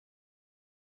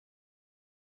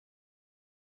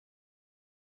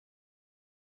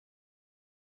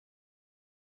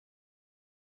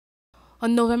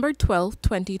On November 12,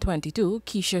 2022,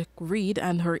 Keiasha Reid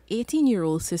and her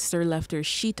 18-year-old sister left their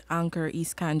sheet anchor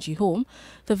East Kanji home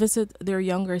to visit their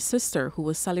younger sister who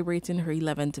was celebrating her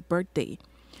 11th birthday.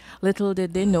 Little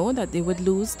did they know that they would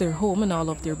lose their home and all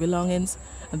of their belongings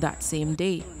that same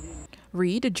day.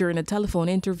 Reid, during a telephone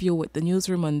interview with the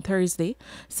newsroom on Thursday,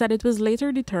 said it was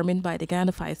later determined by the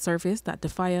Ghana Fire Service that the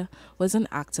fire was an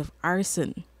act of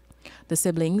arson. The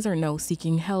siblings are now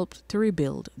seeking help to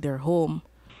rebuild their home.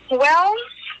 Well,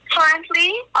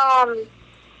 currently,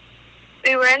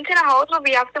 we rent in a house, but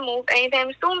we have to move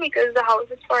anytime soon because the house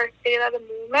is for sale at the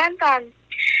moment, and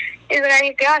it's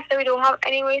very gas, so we don't have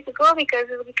anywhere to go because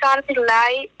we can't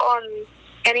rely on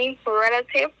any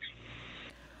relatives.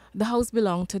 The house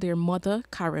belonged to their mother,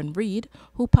 Karen Reid,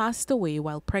 who passed away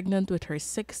while pregnant with her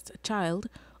sixth child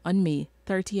on May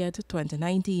 30th,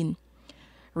 2019.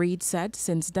 Reid said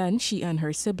since then she and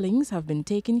her siblings have been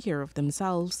taking care of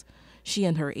themselves. She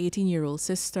and her 18-year-old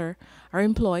sister are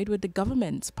employed with the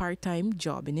government's part-time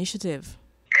job initiative.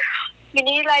 We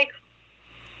need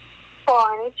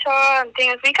furniture and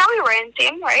things. We can't rent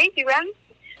him, right? You rent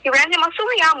him.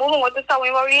 Assuming I'm moving with the stuff, we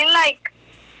need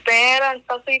bed and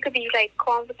stuff so you could be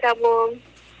comfortable.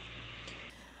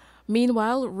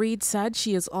 Meanwhile, Reid said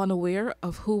she is unaware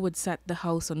of who would set the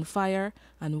house on fire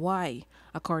and why.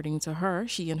 According to her,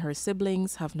 she and her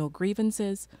siblings have no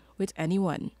grievances with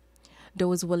anyone.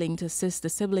 Those willing to assist the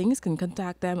siblings can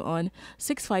contact them on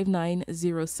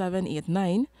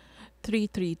 659-0789,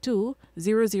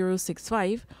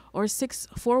 332-0065, or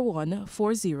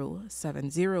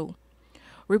 641-4070.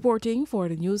 Reporting for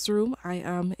the newsroom, I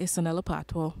am Isanella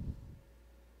Patoir.